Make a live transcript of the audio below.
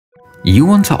You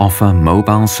want to offer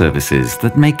mobile services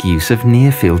that make use of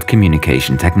near-field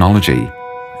communication technology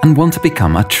and want to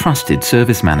become a trusted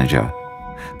service manager.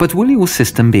 But will your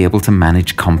system be able to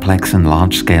manage complex and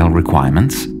large-scale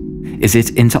requirements? Is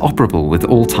it interoperable with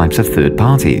all types of third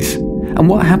parties? And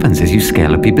what happens as you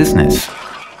scale up your business?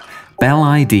 Bell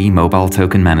ID Mobile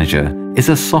Token Manager is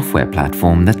a software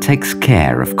platform that takes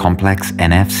care of complex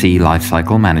NFC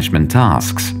lifecycle management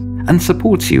tasks and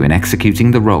supports you in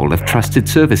executing the role of trusted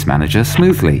service manager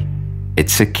smoothly. It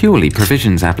securely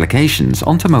provisions applications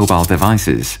onto mobile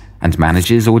devices and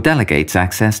manages or delegates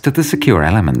access to the secure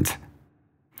element.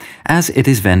 As it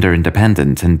is vendor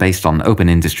independent and based on open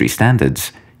industry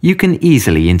standards, you can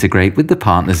easily integrate with the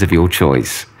partners of your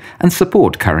choice and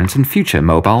support current and future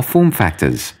mobile form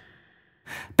factors.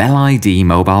 Bell ID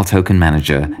Mobile Token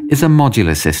Manager is a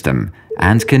modular system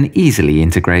and can easily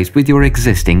integrate with your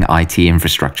existing IT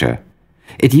infrastructure.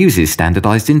 It uses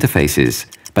standardized interfaces,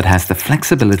 but has the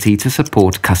flexibility to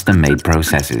support custom-made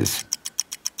processes.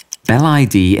 Bell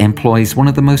ID employs one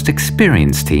of the most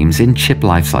experienced teams in chip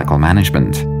lifecycle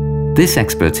management. This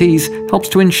expertise helps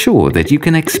to ensure that you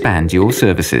can expand your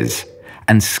services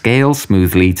and scale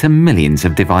smoothly to millions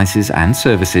of devices and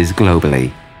services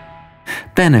globally.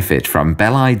 Benefit from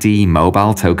Bell ID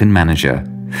Mobile Token Manager,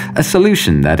 a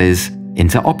solution that is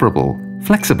interoperable,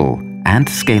 flexible, and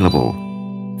scalable.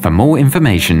 For more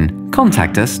information,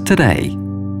 contact us today.